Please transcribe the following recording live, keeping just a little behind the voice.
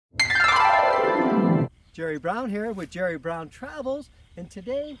Jerry Brown here with Jerry Brown Travels, and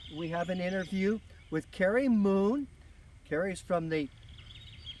today we have an interview with Kerri Moon. Kerri's from the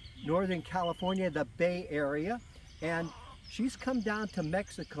Northern California, the Bay Area, and she's come down to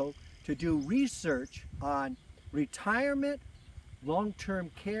Mexico to do research on retirement, long-term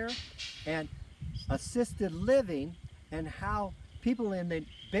care, and assisted living, and how people in the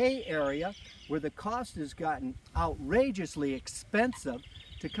Bay Area, where the cost has gotten outrageously expensive,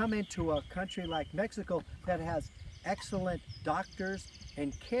 to come into a country like Mexico that has excellent doctors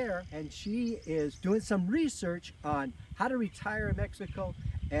and care. And she is doing some research on how to retire in Mexico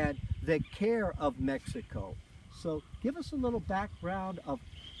and the care of Mexico. So give us a little background of,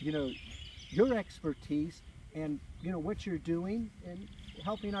 your expertise and, what you're doing and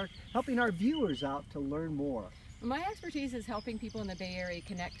helping our viewers out to learn more. My expertise is helping people in the Bay Area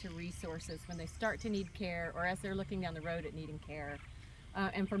connect to resources when they start to need care or as they're looking down the road at needing care.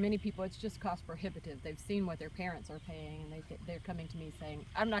 And for many people, it's just cost prohibitive. They've seen what their parents are paying, and they're coming to me saying,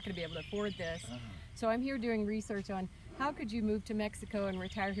 I'm not going to be able to afford this. So I'm here doing research on how could you move to Mexico and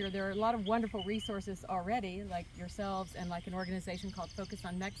retire here. There are a lot of wonderful resources already, like yourselves and like an organization called Focus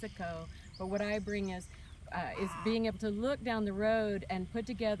on Mexico. But what I bring is being able to look down the road and put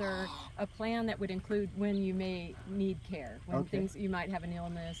together a plan that would include when you may need care, when things you might have an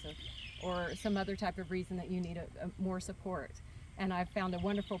illness or some other type of reason that you need more support. And I've found a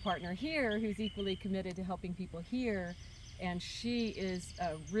wonderful partner here who's equally committed to helping people here, and she is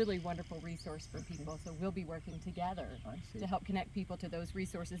a really wonderful resource for people. So we'll be working together to help connect people to those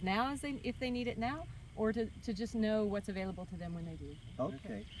resources now, if they need it now, or to just know what's available to them when they do.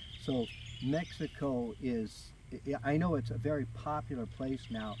 Okay, so Mexico is, I know it's a very popular place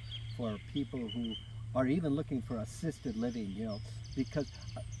now for people who are even looking for assisted living, because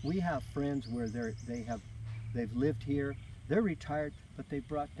we have friends where they've lived here. They're retired, but they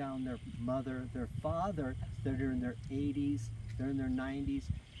brought down their mother, their father. They're in their 80s, they're in their 90s,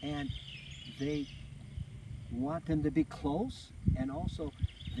 and they want them to be close, and also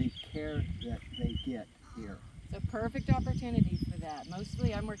the care that they get here. It's a perfect opportunity for that.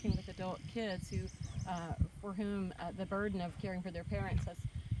 Mostly I'm working with adult kids who, for whom the burden of caring for their parents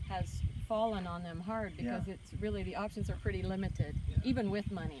has fallen on them hard, because it's really, the options are pretty limited, even with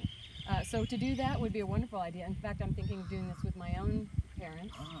money. So to do that would be a wonderful idea. In fact, I'm thinking of doing this with my own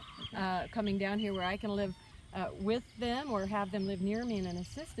parents, coming down here where I can live with them or have them live near me in an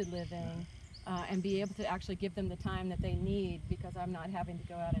assisted living, and be able to actually give them the time that they need, because I'm not having to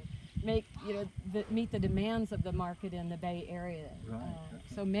go out and meet the demands of the market in the Bay Area.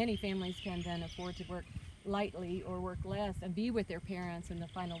 So many families can then afford to work lightly or work less and be with their parents in the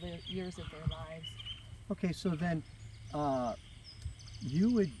final years of their lives. Okay, so then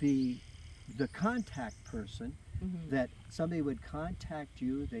you would be the contact person, that somebody would contact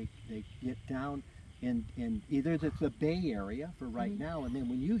you. They get down in either the Bay Area for right now, and then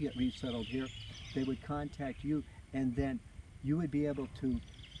when you get resettled here, they would contact you, and then you would be able to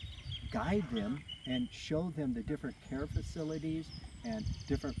guide them and show them the different care facilities and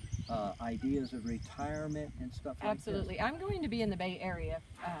different ideas of retirement and stuff like that. Absolutely. I'm going to be in the Bay Area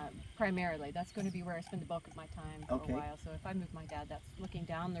primarily. That's going to be where I spend the bulk of my time for a while. So if I move my dad, that's looking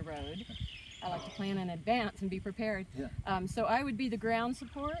down the road. I like to plan in advance and be prepared. So I would be the ground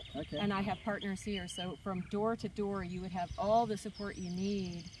support, and I have partners here. So from door to door, you would have all the support you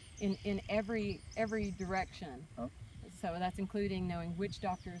need in every direction. So that's including knowing which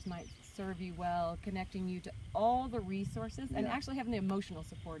doctors might serve you well, connecting you to all the resources, and actually having the emotional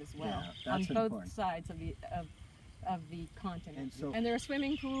support as well on both sides of the continent. And there are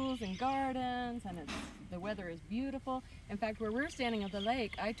swimming pools and gardens, and the weather is beautiful. In fact, where we're standing at the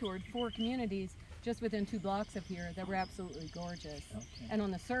lake, I toured 4 communities just within 2 blocks of here that were absolutely gorgeous. And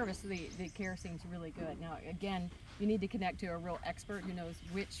on the service, the care seems really good. Now, again, you need to connect to a real expert who knows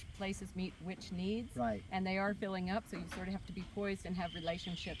which places meet which needs. And they are filling up, so you sort of have to be poised and have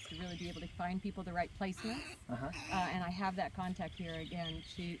relationships to really be able to find people the right placements. And I have that contact here. Again,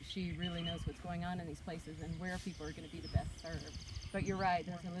 she really knows what's going on in these places and where people are going to be the best served. But you're right,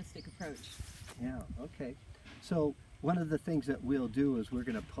 there's a holistic approach. So one of the things that we'll do is we're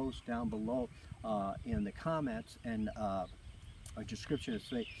going to post down below in the comments and a description of,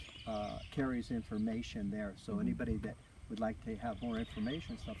 say, Kerri's information there. So anybody that would like to have more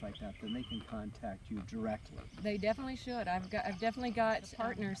information, stuff like that, then they can contact you directly. They definitely should. I've definitely got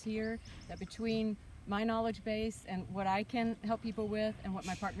partners here that, between my knowledge base and what I can help people with and what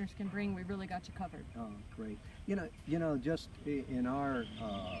my partners can bring, we really got you covered. Oh, great. Just in our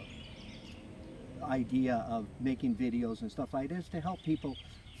idea of making videos and stuff like this, to help people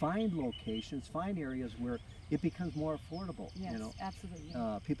find locations, find areas where it becomes more affordable. Yes, you know, absolutely.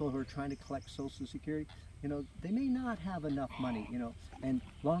 People who are trying to collect Social Security, you know, they may not have enough money, you know, and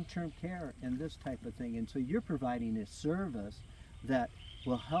long-term care and this type of thing. And so you're providing a service that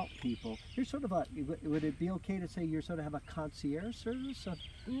will help people. You're sort of a, would it be okay to say you're sort of have a concierge service?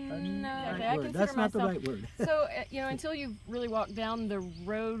 No, I consider myself, that's not the right word. So, you know, until you've really walked down the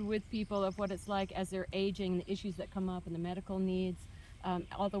road with people of what it's like as they're aging, the issues that come up and the medical needs,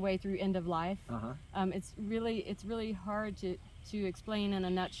 all the way through end of life, it's really hard to explain in a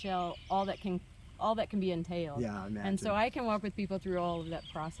nutshell all that can be entailed. Yeah, I imagine. And so I can walk with people through all of that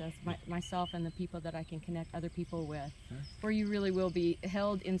process, myself and the people that I can connect other people with, where you really will be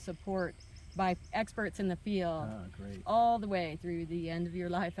held in support by experts in the field, all the way through the end of your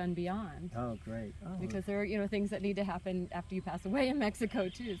life and beyond. Oh, great. Oh. Because there are, you know, things that need to happen after you pass away in Mexico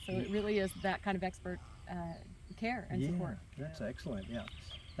too. So it really is that kind of expert care and support. That's excellent. Yeah,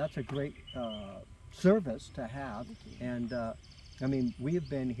 that's a great service to have. And I mean, we have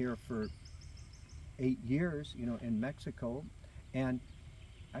been here for 8 years, you know, in Mexico, and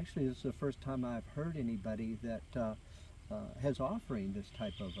actually this is the first time I've heard anybody that has offering this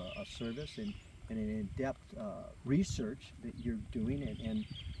type of a service and an in-depth research that you're doing, and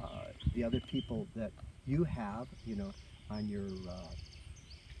the other people that you have, you know, on your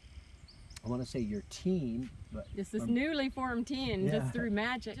I want to say your team, but it's this newly formed team, just through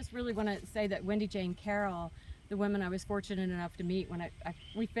magic. Just really want to say that Wendy, Jane, Carol, the women I was fortunate enough to meet when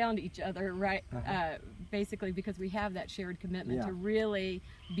we found each other, right? Basically because we have that shared commitment to really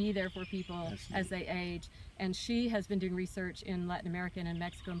be there for people as they age. And she has been doing research in Latin America and in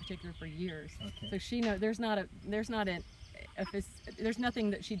Mexico in particular for years. So she knows there's nothing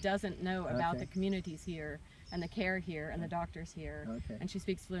that she doesn't know about the communities here and the care here and the doctors here. And she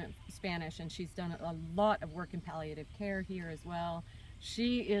speaks fluent Spanish, and she's done a lot of work in palliative care here as well.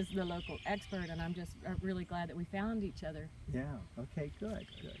 She is the local expert, and I'm just really glad that we found each other. Yeah, okay, good.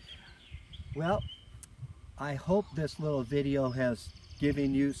 Well, I hope this little video has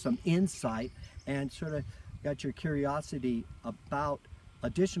given you some insight and sort of got your curiosity about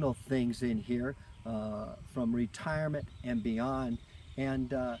additional things in here from retirement and beyond.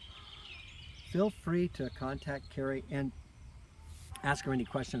 And feel free to contact Kerri and ask her any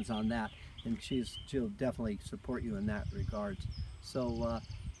questions on that, and she'll definitely support you in that regards. So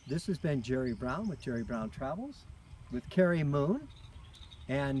this has been Jerry Brown with Jerry Brown Travels with Kerri Moon,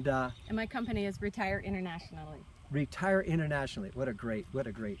 and my company is Retire Internationally. Retire Internationally. What a great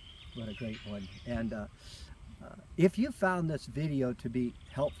one. And if you found this video to be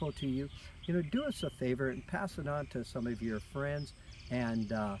helpful to you, you know, do us a favor and pass it on to some of your friends,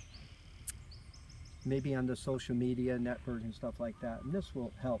 and maybe on the social media network and stuff like that. And this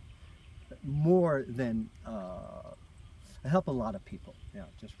will help more than help a lot of people. Yeah,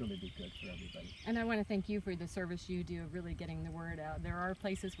 just really be good for everybody. And I want to thank you for the service you do of really getting the word out. There are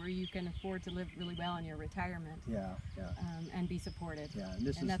places where you can afford to live really well in your retirement. And be supported. Yeah,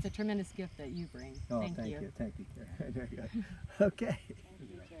 and that's a tremendous gift that you bring. Oh, thank you, Kerri. Very good. Okay.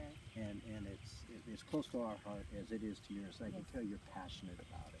 Thank you, Jerry. And it's close to our heart as it is to yours. I can tell you're passionate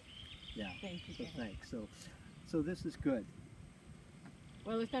about it. Yeah. Thank you. So thanks. So this is good.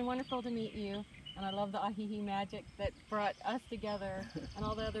 Well, it's been wonderful to meet you, and I love the Ajijic magic that brought us together and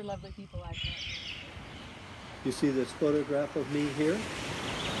all the other lovely people I've met. You see this photograph of me here?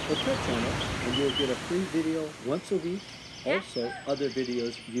 Well, click on it, and you'll get a free video once a week. Also, other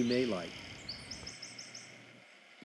videos you may like.